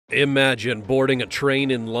Imagine boarding a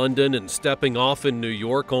train in London and stepping off in New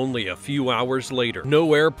York only a few hours later.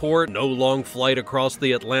 No airport, no long flight across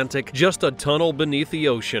the Atlantic, just a tunnel beneath the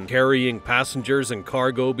ocean, carrying passengers and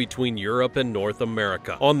cargo between Europe and North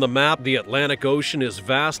America. On the map, the Atlantic Ocean is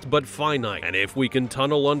vast but finite, and if we can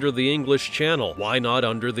tunnel under the English Channel, why not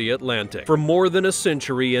under the Atlantic? For more than a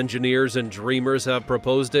century, engineers and dreamers have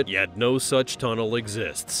proposed it, yet no such tunnel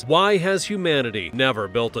exists. Why has humanity never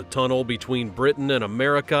built a tunnel between Britain and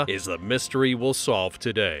America? Is the mystery we'll solve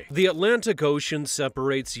today. The Atlantic Ocean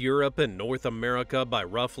separates Europe and North America by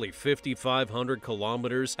roughly 5,500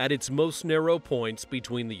 kilometers at its most narrow points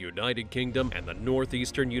between the United Kingdom and the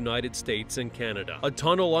northeastern United States and Canada. A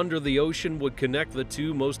tunnel under the ocean would connect the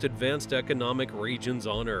two most advanced economic regions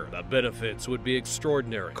on Earth. The benefits would be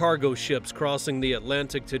extraordinary. Cargo ships crossing the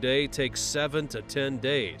Atlantic today take 7 to 10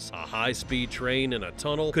 days. A high-speed train in a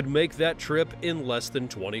tunnel could make that trip in less than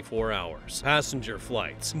 24 hours. Passenger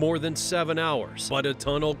flights, more than 7 hours, but a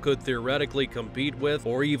tunnel could theoretically compete with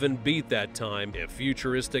or even beat that time if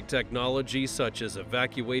futuristic technology such as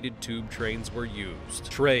evacuated tube trains were used.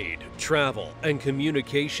 Trade, travel, and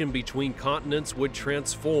communication between continents would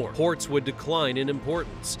transform. Ports would decline in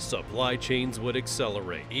importance. Supply chains would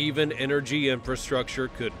accelerate. Even energy infrastructure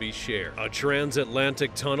could be shared. A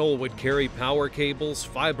transatlantic tunnel would carry power cables,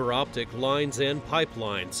 fiber optic lines, and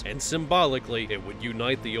pipelines, and symbolically, it would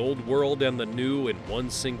unite the old world and the new in one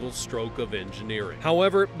single stroke of engineering.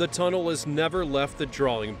 However, the tunnel has never left the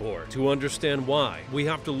drawing board. To understand why, we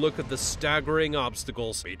have to look at the staggering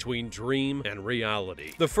obstacles between dream and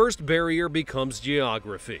reality. The first barrier becomes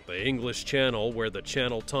geography. The English Channel, where the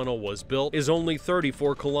Channel Tunnel was built, is only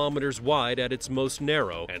 34 kilometers wide at its most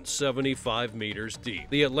narrow and 75 meters deep.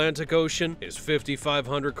 The Atlantic Ocean is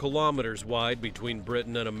 5,500 kilometers wide between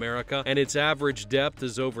Britain and America, and its average depth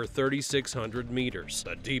is over 3,600 meters.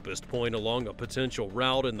 The deepest point along a potential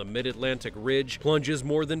route in the mid-Atlantic ridge plunges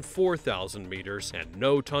more than 4,000 meters, and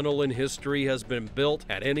no tunnel in history has been built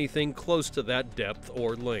at anything close to that depth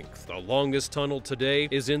or length. The longest tunnel today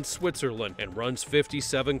is in Switzerland and runs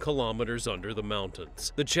 57 kilometers under the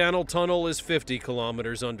mountains. The Channel Tunnel is 50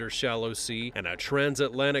 kilometers under shallow sea, and a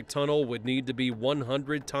transatlantic tunnel would need to be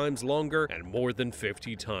 100 times longer and more than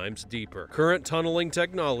 50 times deeper. Current tunneling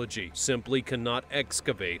technology simply cannot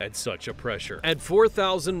excavate at such a pressure. At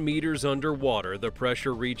 4,000 meters underwater, the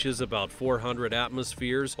pressure reaches about 400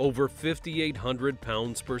 atmospheres, over 5,800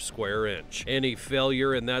 pounds per square inch. Any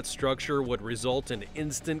failure in that structure would result in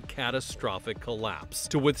instant catastrophic collapse.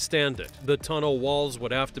 To withstand it, the tunnel walls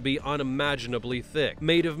would have to be unimaginably thick,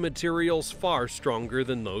 made of materials far stronger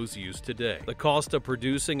than those used today. The cost of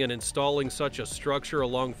producing and installing such a structure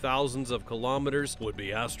along thousands of kilometers would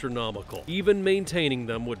be astronomical. Even maintaining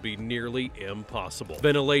them would be nearly impossible.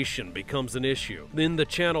 Ventilation becomes an issue. In the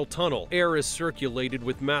Channel Tunnel, air is circulated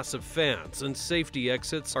with massive fans, and safety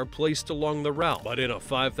exits are placed along the route. But in a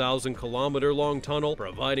 5,000-kilometer-long tunnel,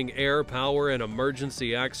 providing air, power, and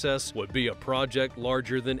emergency access would be a project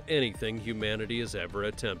larger than anything humanity has ever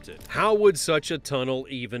attempted. How would such a tunnel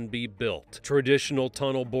even be built? Traditional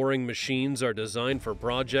tunnel boring machines are designed for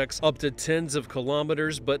projects up to tens of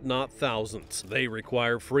kilometers, but not thousands. They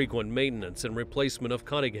require frequent maintenance and replacement of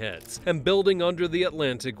cutting heads, and building under the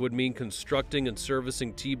Atlantic would mean constructing and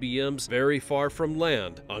servicing TBMs very far from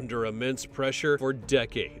land under immense pressure for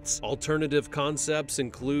decades. Alternative concepts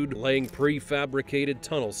include laying prefabricated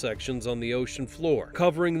tunnel sections on the ocean floor,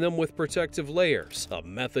 covering them with protective layers, a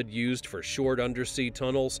method used for short undersea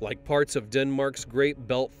tunnels like parts of Denmark's Great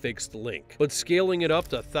Belt Fixed Link. But scaling it up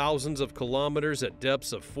to thousands of kilometers at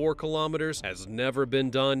depths of 4 kilometers has never been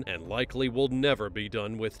done and likely will never be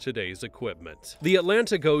done with today's equipment. The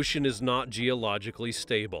Atlantic Ocean is not geologically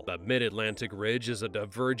stable. The mid-Atlantic ridge is a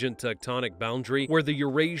divergent tectonic boundary where the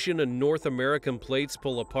Eurasian and North American plates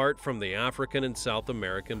pull apart from the African and South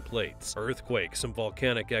American plates. Earthquakes and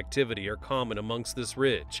volcanic activity are common amongst this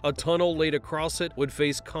ridge. A tunnel laid across it would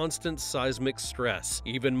face constant seismic stress.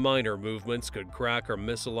 Even minor movements could crack or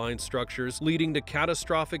misalign structures, leading to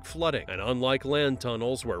catastrophic flooding. And unlike land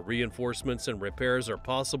tunnels where reinforcements and repairs are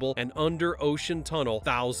possible, an under-ocean tunnel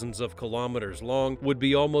thousands of kilometers long would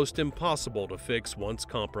be almost impossible to fix once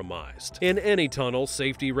compromised. In any tunnel,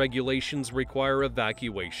 safety regulations require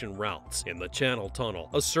evacuation routes. In the Channel Tunnel,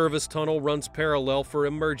 a service tunnel runs parallel for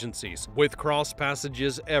emergencies, with cross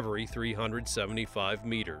passages every 375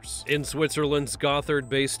 meters. In Switzerland's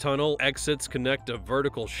Gotthard-based tunnel, exits connect to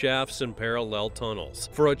vertical shafts and parallel tunnels.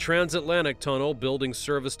 For a transatlantic tunnel, building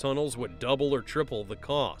service tunnels would double or triple the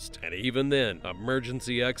cost, and even then,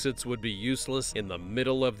 emergency exits would be useless in the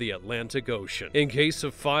middle of the Atlantic Ocean. In case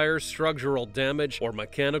of fire, structural damage, or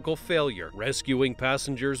mechanical failure, rescuing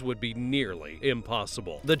passengers would be nearly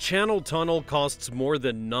impossible. The Channel Tunnel costs more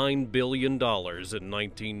than $9 billion in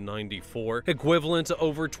 1994, equivalent to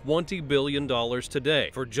over $20 billion today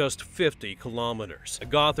for just 50 kilometers. The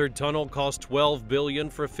Gothard Tunnel cost $12 billion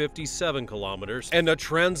for 57 kilometers, and a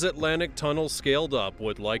transatlantic tunnel scaled up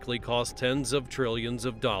would likely cost tens of trillions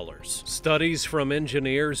of dollars. Studies from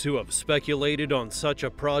engineers who have speculated on such a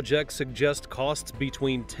project suggest costs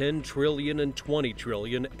between $10 trillion and $20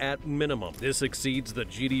 trillion at minimum. This exceeds the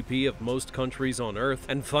GDP of most countries on Earth,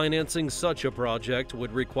 and financing such a project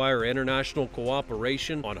would require international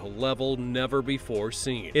cooperation on a level never before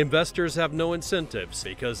seen. Investors have no incentives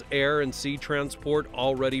because air and sea transport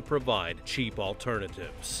already provide cheap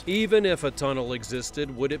alternatives. Even if a tunnel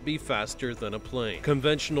existed, would it be faster than a plane?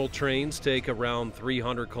 Conventional trains take around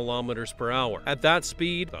 300 kilometers per hour. At that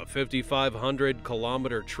speed, a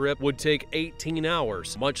 5,500-kilometer trip would take 18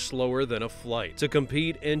 hours, much slower than a flight. To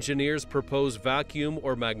compete, engineers propose vacuum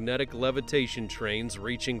or magnetic levitation trains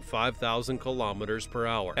reaching 5,000 kilometers per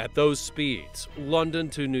hour. At those speeds, London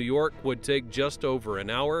to New York would take just over an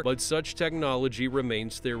hour, but such technology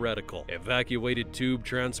remains theoretical. Evacuated tube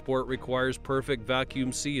transport requires perfect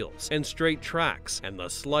vacuum seals and straight tracks, and the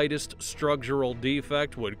slightest structural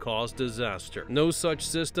defect would cause disaster. No such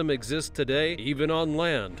system exists today, even on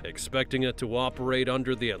land. Expecting it to operate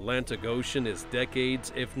under the Atlantic Ocean is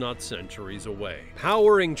decades, if not centuries away.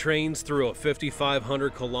 Powering trains through a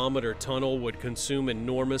 5,500-kilometer tunnel would consume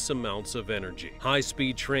enormous amounts of energy.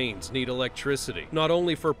 High-speed trains need electricity, not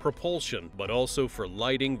only for propulsion, but also for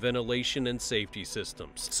lighting, ventilation, and safety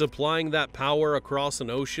systems. Supplying that power across an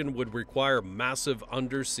ocean would require massive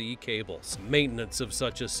undersea cables. Maintenance of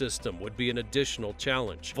such a system would be an additional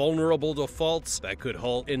challenge, vulnerable to faults that could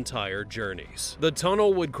halt entire journeys. The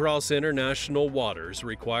tunnel would cross international waters,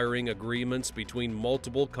 requiring agreements between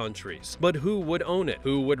multiple countries. But who would own it?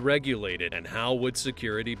 Who would regulate it? And how would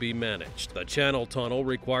security be managed? The Channel Tunnel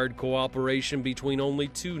required cooperation between only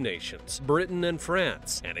two nations, Britain and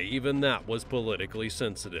France, and even that was politically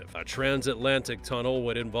sensitive. A transatlantic tunnel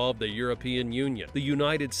would involve the European Union, the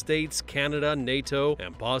United States, Canada, NATO,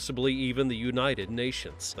 and possibly even the United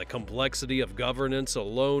Nations. The complexity of governance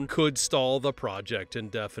alone could stall the project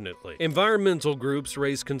indefinitely. Environmental groups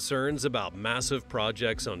raise concerns about massive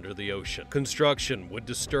projects under the ocean. Construction would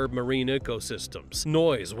disturb marine ecosystems,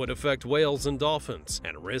 noise would affect whales and dolphins,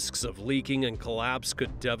 and risks of leaking and collapse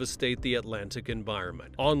could devastate the Atlantic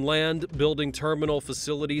environment. On land, building terminal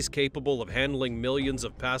facilities capable of handling millions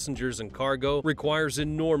of passengers and cargo requires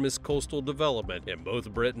enormous coastal development in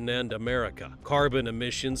both Britain and America. Carbon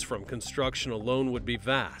emissions from construction alone would be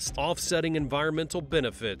vast, offsetting environmental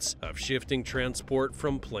benefits of shifting transport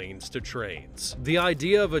from planes to trains. The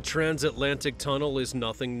idea of a transatlantic tunnel is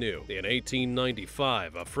nothing new. In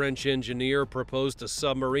 1895, a French engineer proposed a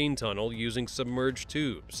submarine tunnel using submerged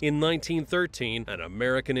tubes. In 1913, an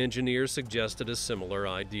American engineer suggested a similar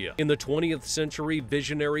idea. In the 20th century,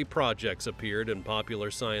 visionary projects appeared in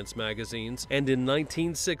popular science magazines, and in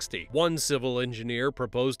 1960, one civil engineer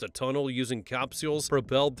proposed a tunnel using capsules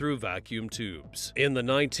propelled through vacuum tubes. In the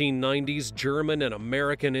 1990s, German and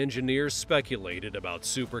American engineers speculated about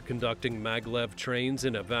superconducting maglev trains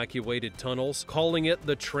in evacuated tunnels, calling it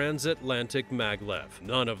the Transatlantic maglev.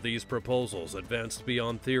 None of these proposals advanced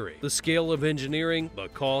beyond theory. The scale of engineering, the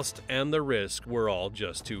cost, and the risk were all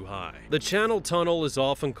just too high. The Channel Tunnel is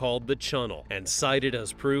often called the Chunnel and cited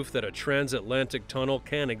as proof that a transatlantic tunnel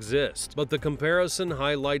can exist, but the comparison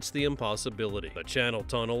highlights the impossibility. The Channel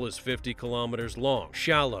Tunnel is 50 kilometers long,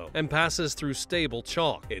 shallow, and passes through stable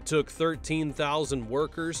chalk. It took 13,000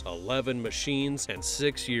 workers, 11 machines, and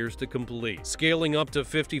 6 years to complete. Scaling up to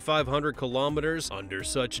 5,500 kilometers under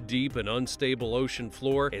such deep and unstable ocean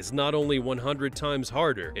floor is not only 100 times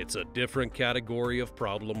harder, it's a different category of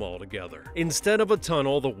problem altogether. Instead of a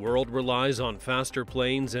tunnel, the world relies on faster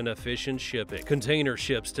planes and efficient shipping. Container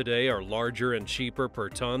ships today are larger and cheaper per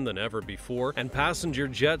ton than ever before, and passenger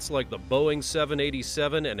jets like the Boeing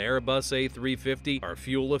 787 and Airbus A350 are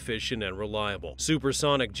fuel efficient and reliable.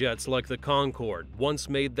 Supersonic jets like the Concorde once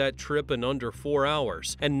made that trip in under 4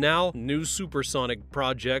 hours, and now new supersonic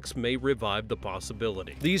projects may revive the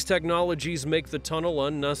possibility. These technologies make the tunnel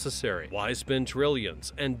unnecessary. Why spend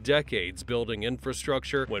trillions and decades building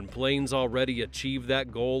infrastructure when planes already achieve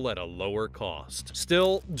that goal at a lower cost?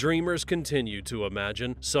 Still, dreamers continue to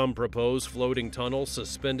imagine. Some propose floating tunnels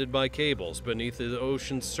suspended by cables beneath the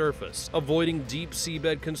ocean's surface, avoiding deep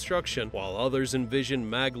seabed construction, while others envision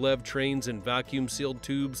maglev trains in vacuum-sealed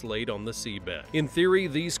tubes laid on the seabed. In theory,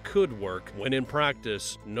 these could work. When in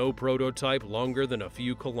practice, no prototype longer than a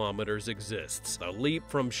few kilometers exists. The leap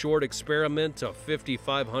from short experiment to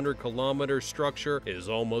 5,500-kilometer structure is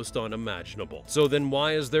almost unimaginable. So then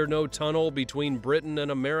why is is there no tunnel between Britain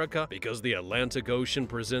and America? Because the Atlantic Ocean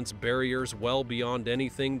presents barriers well beyond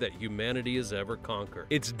anything that humanity has ever conquered.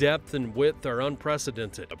 Its depth and width are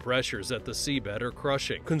unprecedented. The pressures at the seabed are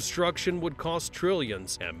crushing. Construction would cost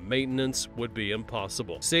trillions, and maintenance would be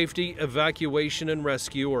impossible. Safety, evacuation, and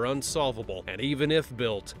rescue are unsolvable, and even if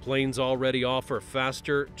built, planes already offer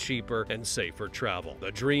faster, cheaper, and safer travel.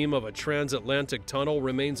 The dream of a transatlantic tunnel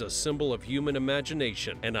remains a symbol of human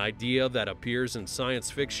imagination, an idea that appears in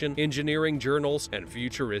science fiction, engineering journals, and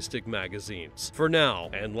futuristic magazines. For now,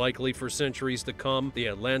 and likely for centuries to come, the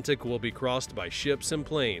Atlantic will be crossed by ships and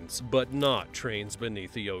planes, but not trains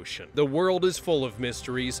beneath the ocean. The world is full of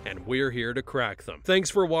mysteries, and we're here to crack them. Thanks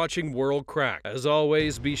for watching World Crack. As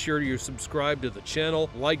always, be sure you subscribe to the channel,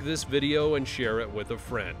 like this video, and share it with a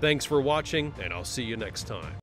friend. Thanks for watching, and I'll see you next time.